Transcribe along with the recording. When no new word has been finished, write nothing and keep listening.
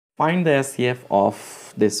Find the HCF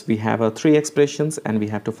of this. We have three expressions and we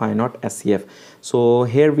have to find out HCF. So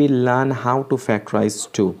here we learn how to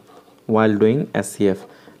factorize 2 while doing HCF.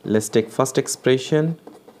 Let's take first expression,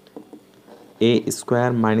 a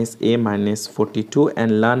square minus a minus 42,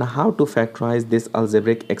 and learn how to factorize this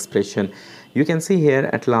algebraic expression. You can see here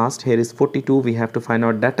at last, here is 42. We have to find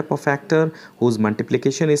out that type of factor whose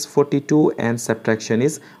multiplication is 42 and subtraction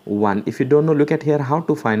is 1. If you don't know, look at here how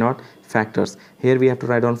to find out factors. Here we have to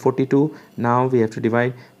write down 42. Now we have to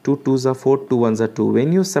divide 2 2s are 4, 2 1s are 2.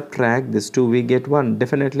 When you subtract this 2, we get 1.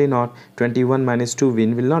 Definitely not. 21 minus 2, we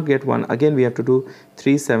will not get 1. Again we have to do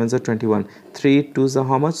 3 7s are 21. 3 2s are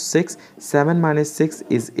how much? 6. 7 minus 6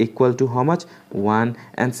 is equal to how much? 1.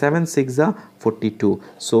 And 7 6 are 42.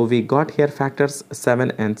 So we got here factors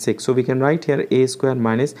 7 and 6. So we can write here a square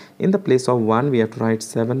minus, in the place of 1 we have to write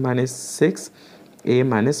 7 minus 6, a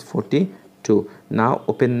minus 42. Now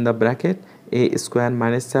open the bracket, a square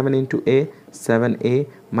minus 7 into a, 7a,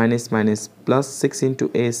 minus minus plus 6 into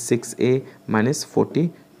a, 6a minus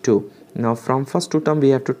 42. Now from first two term we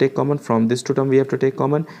have to take common, from this two term we have to take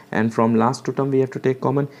common, and from last two term we have to take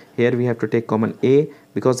common. Here we have to take common a,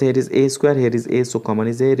 because here is a square, here is a, so common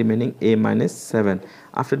is a, remaining a minus 7.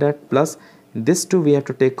 After that plus this 2 we have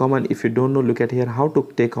to take common. If you don't know, look at here how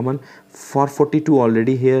to take common. For 42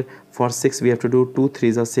 already here, for 6 we have to do 2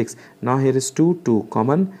 3s are 6. Now here is 2 2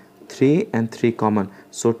 common, 3 and 3 common,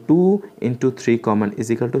 so 2 into 3 common is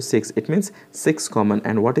equal to 6. It means 6 common,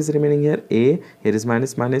 and what is remaining here? A, here is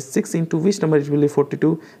minus minus 6 into which number it will be?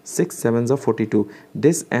 42. 6 7s are 42.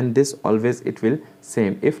 This and this always it will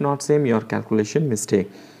same. If not same, your calculation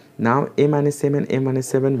mistake. Now a minus 7, a minus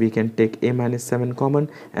 7, we can take a minus 7 common,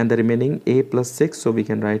 and the remaining a plus 6, so we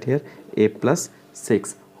can write here a plus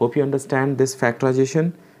 6. Hope you understand this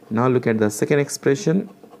factorization. Now look at the second expression.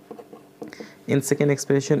 In second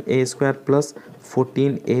expression, a square plus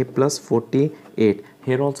 14a plus 48.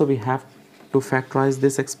 Here also we have to factorize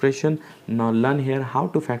this expression. Now learn here how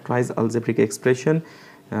to factorize algebraic expression.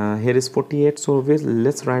 Here is 48, so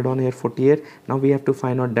let's write on here 48. Now we have to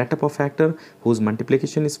find out that type of factor whose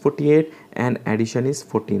multiplication is 48 and addition is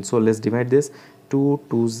 14. So let's divide this. 2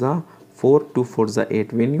 2s are 4, 2 4s are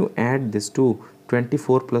 8. When you add this 2,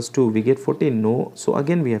 24 plus 2, we get 14. No, so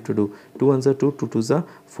again we have to do 2 1s are 2, 2 2s are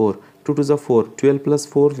 4. 2 2s are 4. 12 plus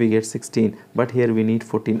 4, we get 16. But here we need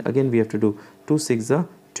 14. Again we have to do 2 6 are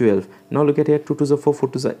 12. Now look at here, 2 2s are 4, 4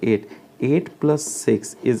 2s are 8. 8 plus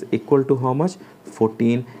 6 is equal to how much?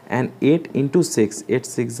 14. And 8 into 6, 8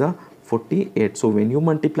 6 are 48. So when you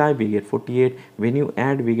multiply, we get 48. When you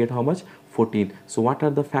add, we get how much? 14. So what are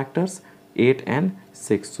the factors? 8 and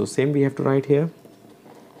 6. So same we have to write here.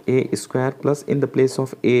 A square plus, in the place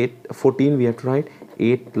of 14 we have to write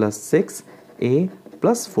 8 plus 6, a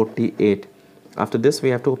plus 48. After this we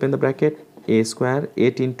have to open the bracket, a square,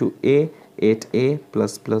 8 into a, 8a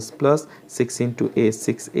plus plus plus 6 into a,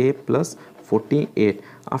 6a plus 48.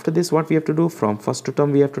 After this what we have to do? From first two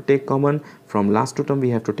term we have to take common, from last two term we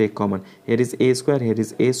have to take common. Here is a square, here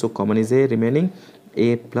is a, so common is a, remaining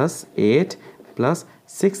a plus 8 plus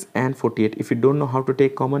 6 and 48. If you don't know how to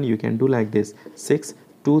take common, you can do like this. 6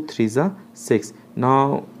 2 3s are 6.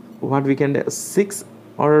 Now what we can do? 6,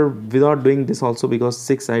 or without doing this also, because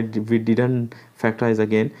 6 we didn't factorize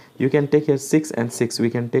again, you can take here 6 and 6,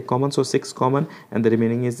 we can take common, so 6 common, and the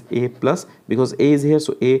remaining is a plus, because a is here,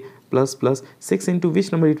 so a plus plus 6 into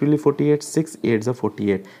which number? It will be 48. 6 8s are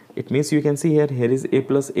 48. It means you can see here, here is a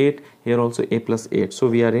plus 8, here also a plus 8, so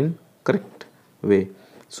we are in correct way.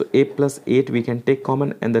 So a plus 8 we can take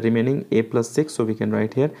common, and the remaining a plus 6, so we can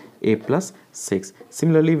write here a plus 6.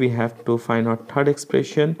 Similarly we have to find out third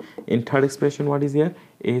expression. In third expression what is here?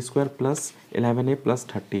 A square plus 11a plus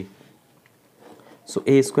 30. So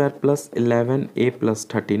a square plus 11a plus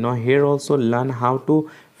 30. Now here also learn how to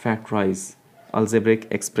factorize algebraic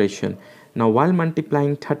expression. Now while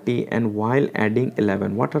multiplying 30 and while adding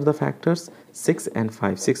 11, what are the factors? 6 and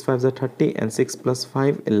 5. 6 5s are 30, and 6 plus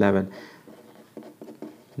 5 11.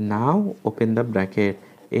 Now open the bracket,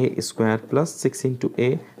 a square plus 6 into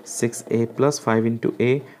a, 6a plus 5 into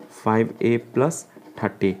a, 5a plus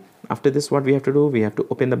 30. After this what we have to do? We have to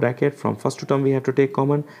open the bracket. From first two term we have to take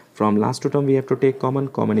common, from last two term we have to take common.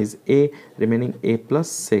 Common is a, remaining a plus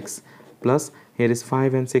 6, plus here is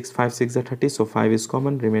 5 and 6, 5 6 are 30, so 5 is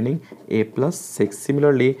common, remaining a plus 6.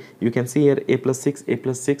 Similarly you can see here a plus 6, a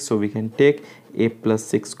plus 6, so we can take a plus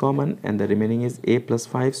 6 common, and the remaining is a plus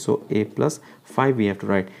 5, so a plus 5 we have to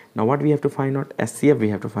write. Now what we have to find out? HCF we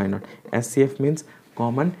have to find out. HCF means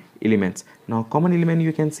common elements. Now common element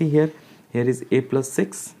you can see here, here is a plus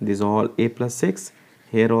 6, these are all a plus 6,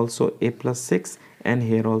 here also a plus 6, and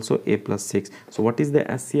here also a plus 6. So what is the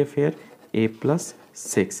HCF here? A plus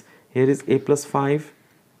 6. Here is a plus 5.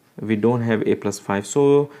 We don't have a plus 5.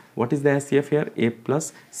 So what is the HCF here? A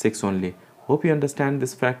plus 6 only. Hope you understand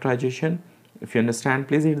this factorization. If you understand,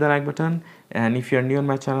 please hit the like button, and if you are new on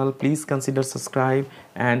my channel, please consider subscribe,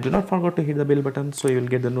 and do not forget to hit the bell button so you will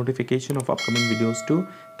get the notification of upcoming videos too.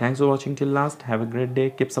 Thanks for watching till last. Have a great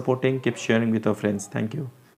day. Keep supporting, keep sharing with your friends. Thank you.